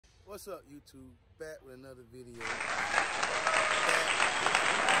What's up, YouTube? Back with another video.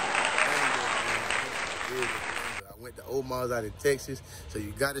 I went to Omar's out in Texas, so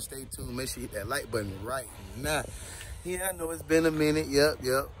you gotta stay tuned. Make sure you hit that like button right now. Yeah, I know it's been a minute. Yep.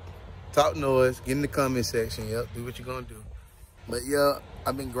 Talk noise. Get in the comment section. Yep. Do what you're gonna do. But yeah,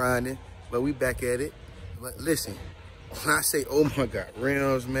 I've been grinding, but we back at it. But listen, when I say Omar got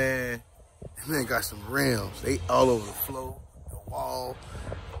rims, man, that man got some rims. They all over the floor, the wall,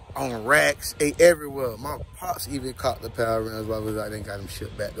 on racks, they everywhere. My pops even caught the power rims while we was out there and got them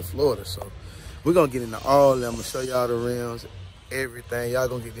shipped back to Florida. So we're gonna get into all of them. I'm gonna show y'all the rims, everything. Y'all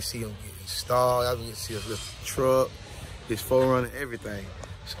gonna get to see them get installed. Y'all gonna get to see us lift the truck, his 4Runner, everything.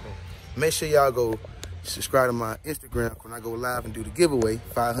 So make sure y'all go subscribe to my Instagram when I go live and do the giveaway.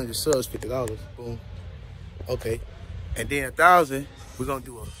 500 subs, $50. Boom. Okay. And then 1,000, we're gonna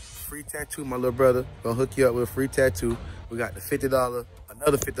do a free tattoo. My little brother gonna hook you up with a free tattoo. We got the $50,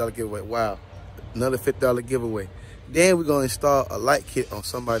 another $50 giveaway. Wow, another $50 giveaway. Then we're gonna install a light kit on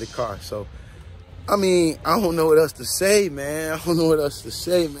somebody's car. So, I mean, I don't know what else to say, man.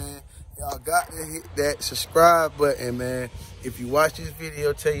 Y'all got to hit that subscribe button, man. If you watch this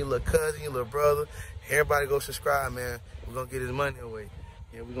video, tell your little cousin, your little brother, everybody go subscribe, man. We're gonna get his money away.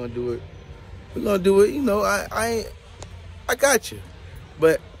 Yeah, we're gonna do it. We're gonna do it. You know, I got you.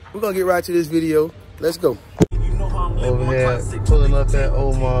 But we're gonna get right to this video. Let's go. Over here, pulling up at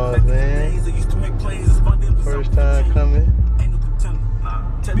Omar's, man. First time coming.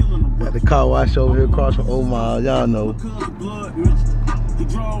 Got the car wash over here across from Omar. Y'all know.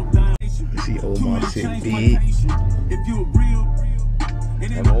 You see Omar sitting big.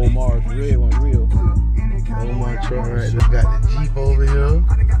 And Omar's red one real. Omar truck right there. Got the Jeep over here.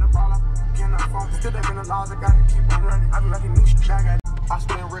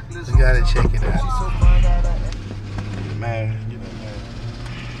 You gotta check it out. Man, you know, man.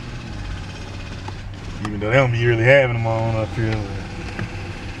 Even though they don't be really having them on up here.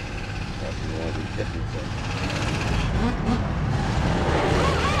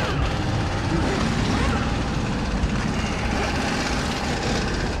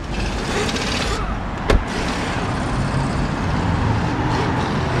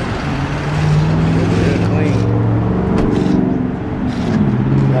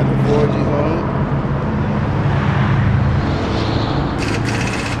 Got the 4Gs on it.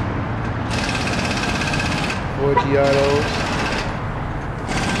 Autos.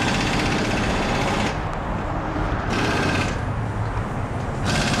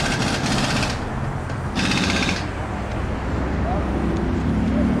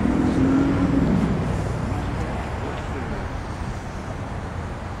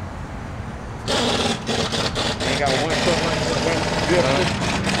 He got one truck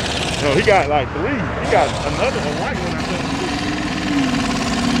no, he got like 3. He got another one right one, I think.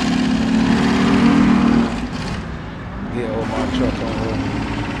 Yeah, all my truck on road.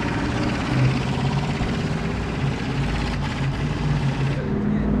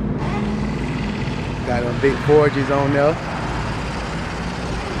 Got them big 4Gs on there.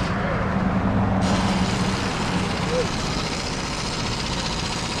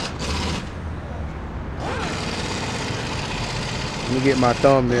 Let me get my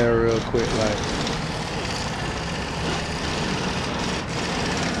thumbnail real quick, like.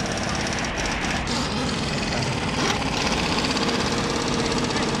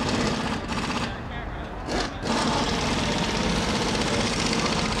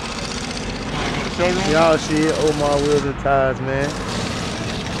 Y'all see it, Omar wheels and tires, man.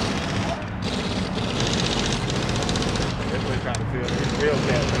 That's what trying to feel. His real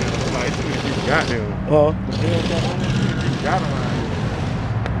cat, man. Like, you got him. Huh? You got him right.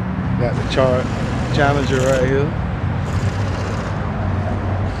 Got the Challenger right here.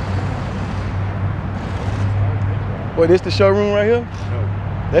 Wait, this the showroom right here? No.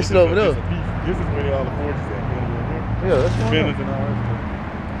 That's it over there. This is where all the forges at. Yeah, that's one. And all that.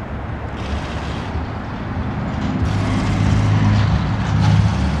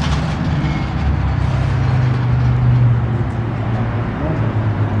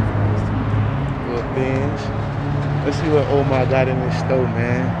 Let's see what Omar got in his store,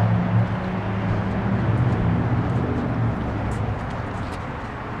 man.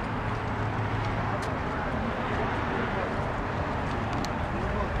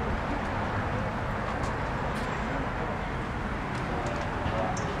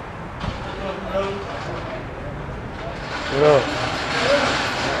 What up?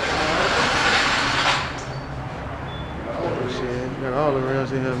 Oh shit, got all the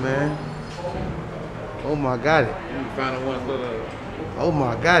rims in here, man. Omar got it. You find one little.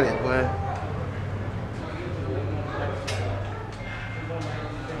 Omar got it, boy.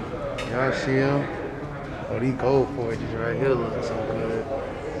 Y'all see him? Oh, these gold forges right here look so good.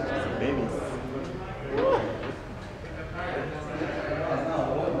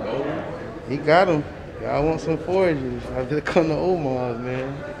 He got them. Y'all want some forges? I just come to Omar's,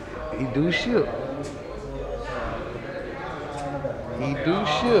 man. He do ship. He do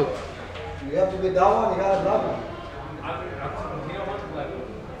ship. You have to be down, you got another.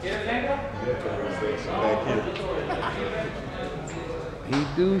 He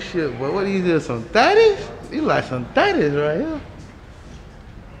do ship. But what these is, some 30s? These like some 30s right here.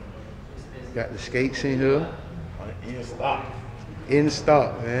 Got the skates in here. In stock. In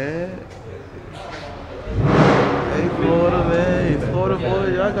stock, man. Hey, Florida, man. Hey, Florida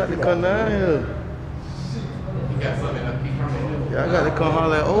boys, y'all got to come down here. Y'all got to come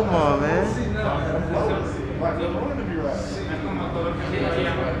holler at Omar, man.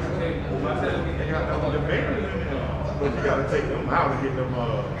 But you gotta take them out and get them.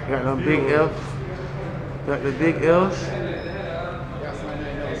 Got them big F's. Got the big L's.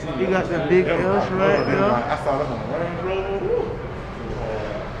 You got the big L's right there. I saw them on the Range Rover.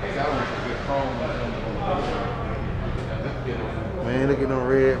 Man, look at them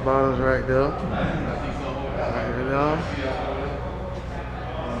red bottoms right there. Right there.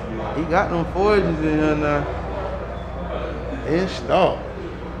 He got them forges in here now. In stock.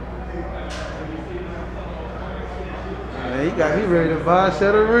 Man, he got me ready to buy a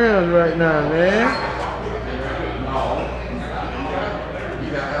set of rims right now, man.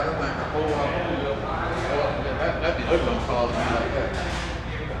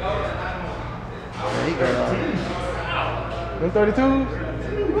 Man, he got them 32s?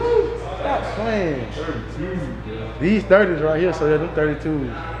 Stop playing. These 30s right here, so yeah, them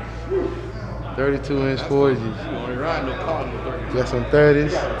 32s. 32-inch forges. Got some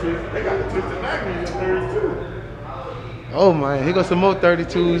 30s. They got the twisted back in your 32. Oh man, here goes some more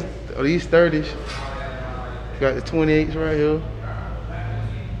 32s. Oh, these 30s. Got the 28s right here.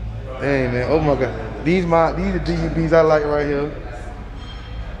 Dang man, oh my god. These are DUBs I like right here.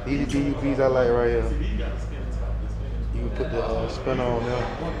 These are DUBs I like right here. You can put the spinner on there.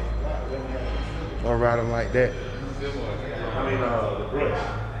 Or ride them like that. I mean, the brush.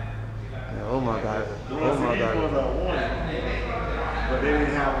 Yeah, oh my god. Oh my god. But they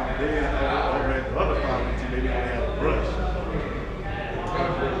didn't have over at the other property, they didn't have a brush.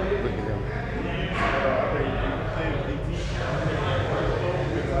 Look at them.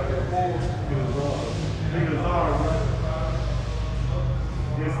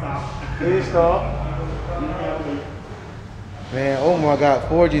 Good stop. Man, Omar got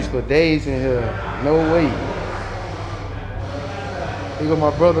forges for days in here. No way. Here go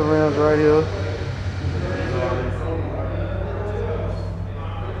my brother rims right here.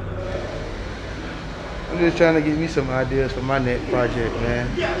 I'm just trying to get me some ideas for my next project, man.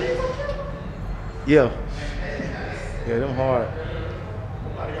 Yeah. Yeah, them hard.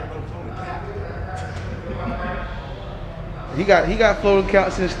 He got floating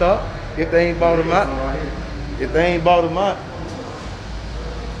counts in stock. If they ain't bought them out. If they ain't bought them out.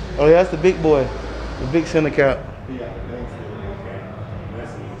 Oh yeah, that's the big boy. The big center cap. Yeah,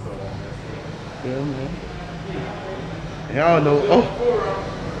 man. Y'all know. Oh.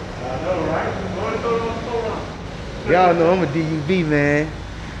 Y'all know I'm a DUB, man.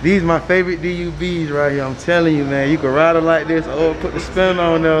 These my favorite DUBs right here. I'm telling you, man. You can ride them like this, or put the spin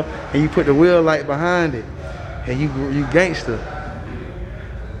on there, and you put the wheel light behind it, and you gangster.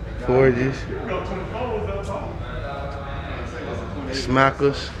 Forges.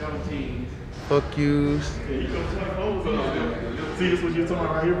 Smackers. Fuck yous. See, this what you're talking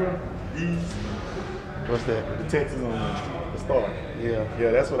about right here, bro? These. What's that? The Texas on the Star. Yeah.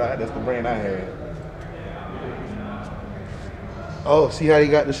 Yeah, that's the brand I had. Oh, see how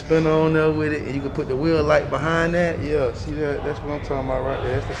you got the spinner on there with it, and you can put the wheel light behind that? Yeah, see that? That's what I'm talking about right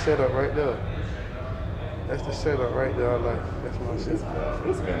there. That's the setup right there. That's the setup right there. I like. That's my setup.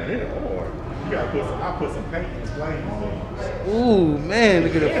 It's gonna hit hard. You gotta put some. I put some paint and flames. Ooh, man,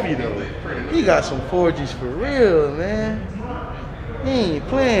 look at Heavy the. though. He got some forges for real, man. He ain't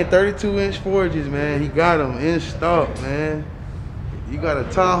playing 32-inch forges, man. He got them in stock, man. You got a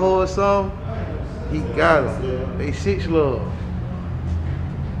Tahoe or something? He got them. They 6 love.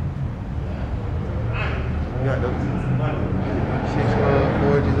 You got the 6 love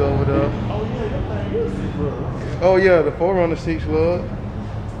forges over there. Oh yeah, the 4Runner 6 love.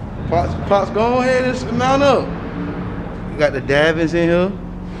 Pops, go ahead and mount up. You got the Davins in here.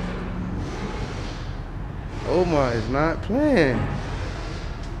 Omar is not playing.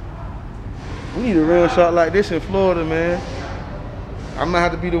 We need a rim shop like this in Florida, man. I'm gonna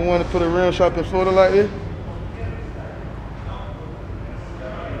have to be the one to put a rim shop in Florida like this.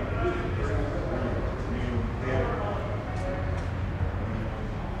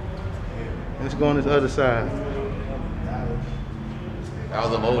 Let's go on this other side. That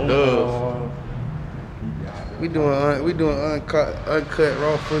was them old dubs. We doing uncut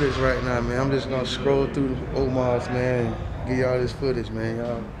raw footage right now, man. I'm just gonna scroll through the Omar's, man, and give y'all this footage, man.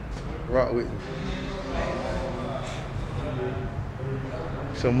 Y'all rock with me.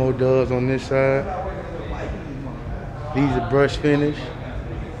 Some more dubs on this side. These are brush finish.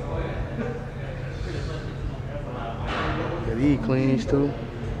 Yeah, these cleans too.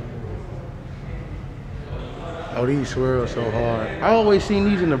 Oh, these swirl so hard. I always seen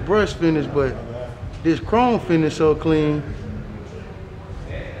these in the brush finish, but this chrome finish so clean.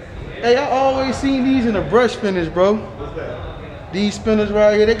 Hey, I always seen these in the brush finish, bro. What's that? These spinners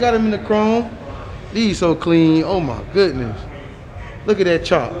right here, they got them in the chrome. These so clean. Oh my goodness. Look at that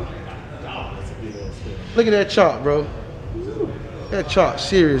chop. Look at that chop, bro. That chop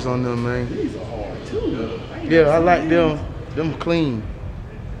serious on them, man. These are hard too. Yeah, I like them. Them clean.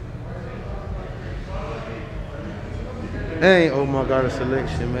 Dang, Omar got a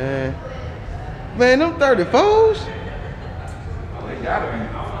selection, man. Man, them 34s? They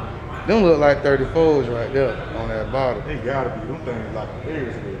gotta Them look like 34s right there on that bottom. be. They gotta be. Them things like a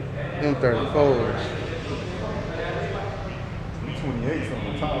bear's with. Them 34s. Them 28s on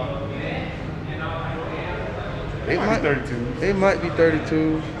the top. They might be 32s. They might be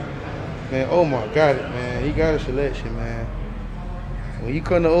 32s. Man, Omar got it, man. He got a selection, man. When you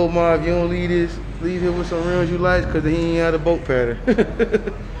come to Omar, if you don't leave here with some rims you like, because he ain't had a boat pattern.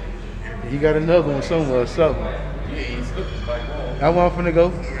 He got another one somewhere or something. I want finna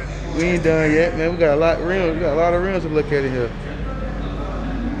go. We ain't done yet, man. We got a lot of rims. We got a lot of rims to look at in here.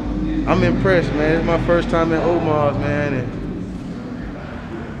 I'm impressed, man. It's my first time at Omar's, man, and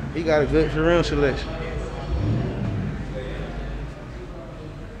he got a good rim selection.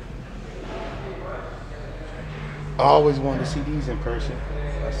 I always wanted to see these in person.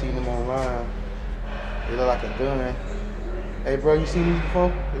 I seen them online. They look like a gun. Hey, bro, you seen these before?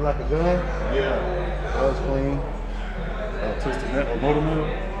 They look like a gun? Yeah. That was clean. Twisted net or motor mill.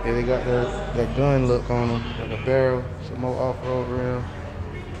 Yeah, they got that gun look on them, like a barrel, some more off-road rim.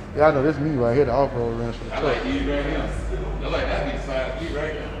 Yeah, I know this is me right here, the off-road rims for the I truck. like these right here. I like that be the size feet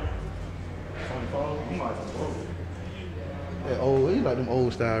right now. 24. You might as well. That old, you like them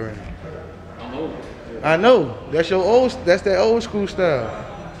old style rims. I'm old. I know, that's that old school style.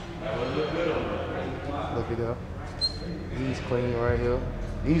 Look it up. These clean right here.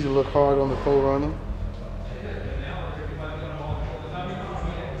 These will look hard on the 4Runner.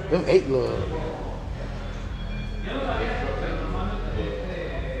 Them 8 love.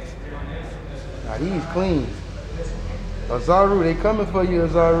 Now these clean. Azaru, they coming for you,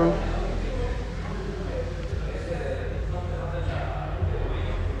 Azaru.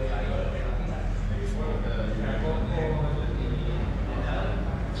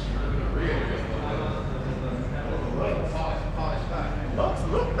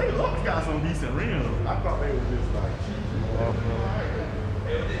 They Lux got some decent rims. I thought they were just like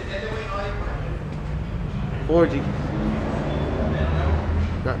 4G.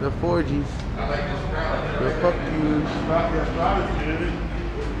 Got the 4Gs. I like this crowd. The fuck yous.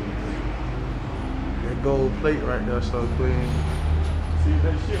 That gold plate right there so clean. See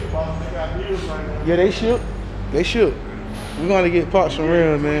that shit, boss. They got deals right now. Yeah, they shook. They shook. We're gonna get parts from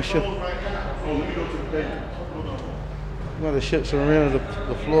rims, man. Ship. Oh, let me go to the page. Hold on. We're gonna ship some rims to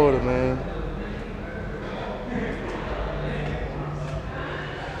Florida, man.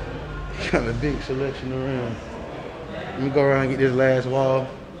 Got a big selection of rims. Let me go around and get this last wall.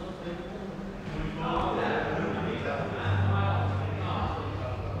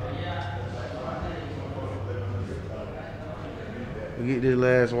 We get this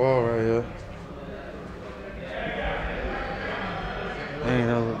last wall right here. Man,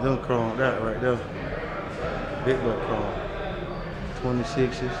 them chrome, that right there. Big butt chrome.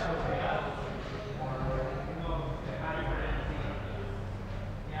 26s.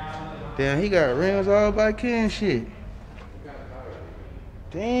 Damn, he got rims all by Ken shit.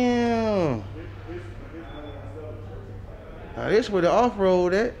 Damn. Now this where the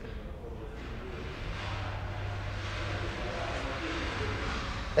off-road at.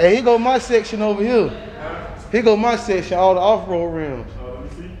 Hey, here go my section over here. Here go my section, all the off-road rims. Let me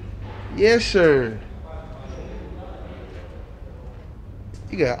see. Yes, sir.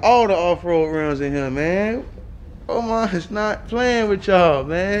 You got all the off-road rims in here, man. Omar is not playing with y'all,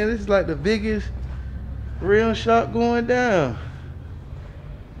 man. This is like the biggest rim shop going down.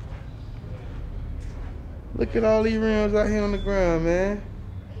 Look at all these rims out here on the ground, man.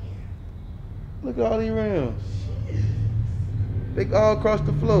 Look at all these rims. They all across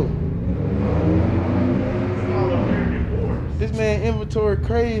the floor. It's all American boards. This man inventory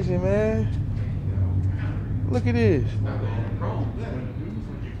crazy, man. Look at this. When dudes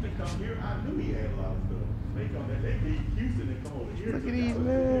from Houston come here, I knew he had a lot of stuff. They come, they leave Houston and come over here. Look at these,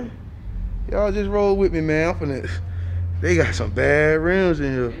 man. Y'all just roll with me, man. I'm finna. They got some bad rims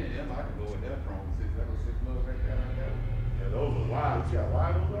in here. Yeah, I can go with that Chrome 6. That was 6 months right there. Yeah, those are wide. You got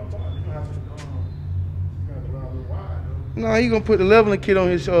wide over there, boy. You gonna have to run a little wide, though. No, he gonna put the leveling kit on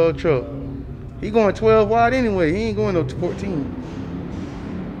his truck. He going 12 wide anyway. He ain't going no 14.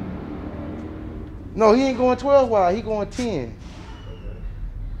 No, he ain't going 12 wide. He going 10.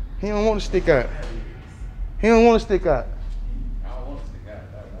 He don't want to stick out. He don't want to stick out. I don't want to stick out.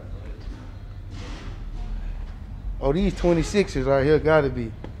 Oh, these 26s right here gotta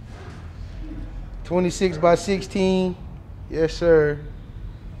be 26 by 16. Yes, sir.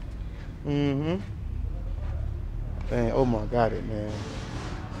 Mm-hmm. Dang, Omar got it, man.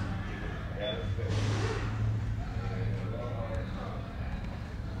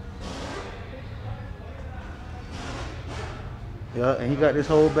 Yeah, and he got this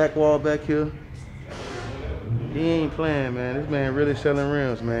whole back wall back here. He ain't playing, man. This man really selling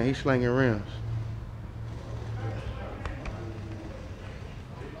rims, man. He's slinging rims.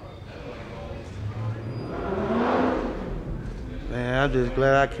 Man, I'm just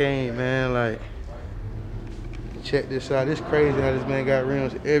glad I came, man. Like, check this out. It's crazy how this man got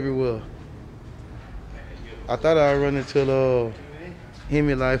rims everywhere. I thought I'd run into him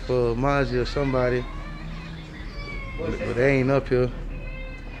in life or Mazzy or somebody. But they ain't up here.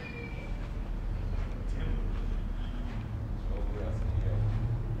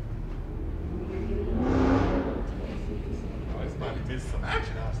 It's about to be some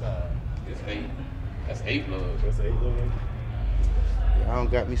action outside. It's 8. That's 8 loads. That's 8 little. I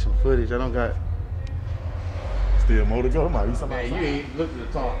don't got me some footage. I don't got. Still more to go. Might be something. Man, you ain't looked at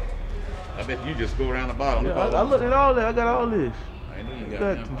the top. I bet you just go around the bottom. Yeah, I looked at all that. I got all this. I know You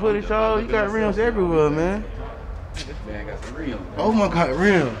got the footage all. You got rims everywhere, man. This man got some rims. Oh my God,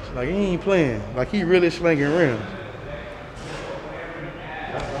 rims. Like he ain't playing. Like he really slinging rims.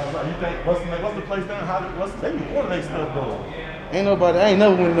 You think what's the place down? They be ordering their stuff though. Ain't nobody. I ain't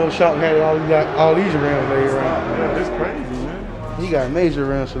never went to no shop and had all these rims laid around. Yeah, it's crazy, man. He got major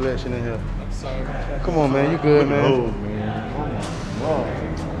rim selection in here. Come on, man. You good, man? Oh man. Oh,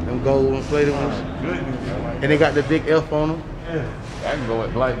 Them gold inflated ones. goodness. And they got the big F on them. Yeah. I can go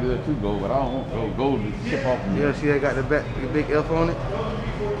with black good too, gold, but I don't want gold. Gold to chip off. Yeah, see, they got the big F on it.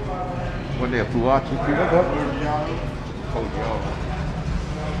 What they Fuachi too?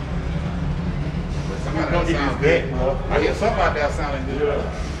 Somebody Don't that need sounds his good. back, bro. I hear somebody that sounding good.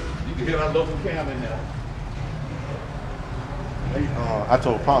 You can hear that local cam in there. I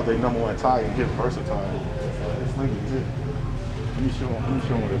told Pop they #1 tire and get versatile. It's like good. Let me show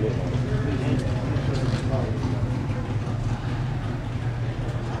him what it looks like.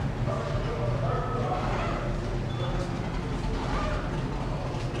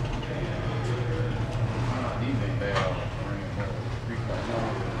 These ain't bad.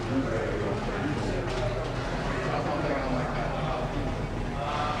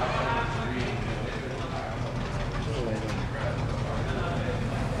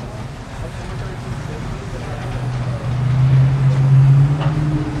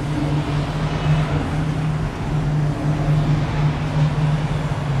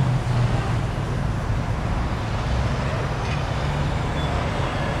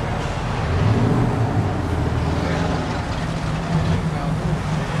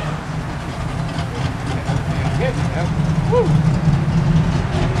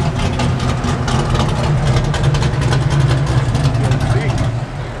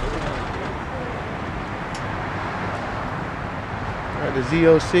 Got the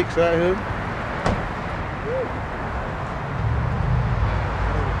Z06 out here.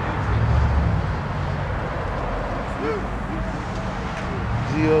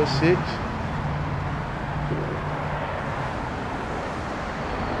 Z06.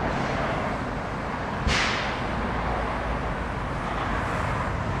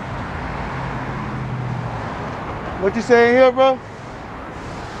 What you saying here, bro?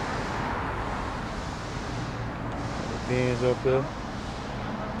 Benz up there.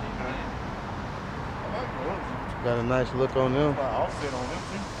 Got a nice look on them. Offset on them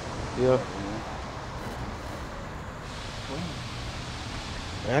too. Yeah.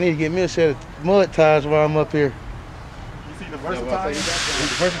 I need to get me a set of mud tires while I'm up here. You see the versatile? The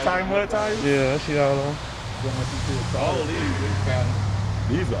versatile mud tires? Yeah, I see all of them. All these kind of.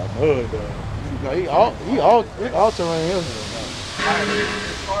 These are mud though. No, he all terrain here.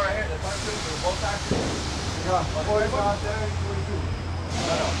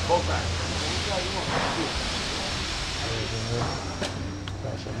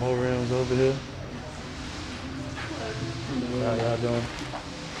 Got some more rims over here. How y'all doing?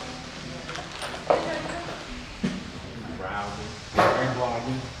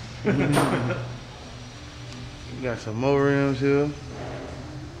 We got some more rims here.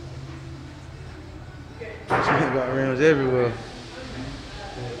 We got rims everywhere.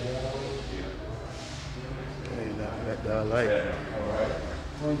 That I like. Yeah,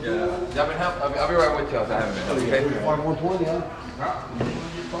 y'all been help. I'll be right with y'all. I haven't been helping. Okay. 120, huh?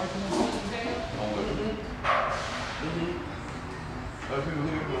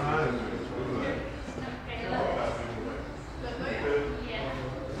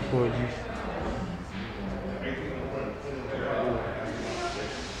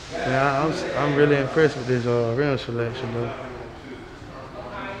 Yeah, I'm really impressed with this rim selection though.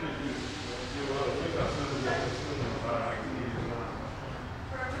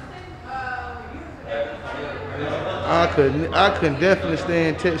 I couldn't definitely stay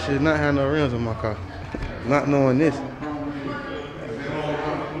in Texas and not have no rims on my car. Not knowing this.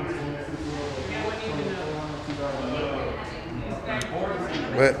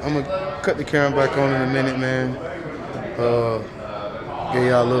 But I'm gonna cut the camera back on in a minute, man. Give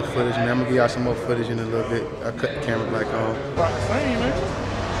y'all a little footage, man. I'm gonna give y'all some more footage in a little bit. I'll cut the camera back on. About the same, man.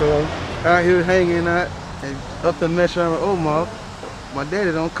 So out here hanging out and up the mess around with Omar, my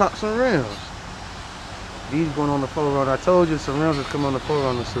daddy done caught some rims. These going on the 4Runner. I told you some rims would come on the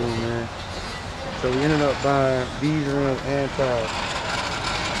 4Runner soon, man. So we ended up buying these rims and tires.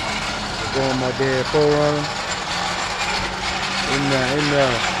 Going my dad's 4Runner.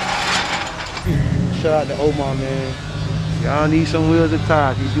 Shout out to Omar, man. Y'all need some wheels and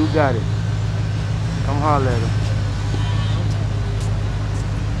tires. He do got it. Come holler at him.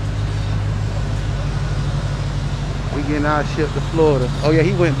 We getting our ship to Florida. Oh yeah,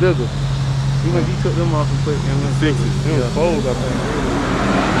 he went bigger. He took them off and put them in Sixes. It was fold, I think.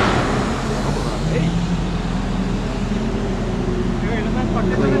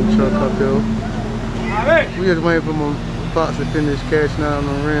 Clean truck up here. We just waiting for my pops to finish cashing out on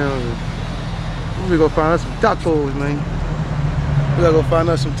the rims. We gonna find us some tacos, man. We gotta go find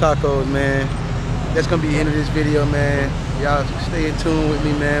us some tacos, man. That's gonna be the end of this video, man. Y'all stay in tune with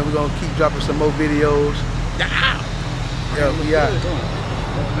me, man. We're gonna keep dropping some more videos. Yeah, we out.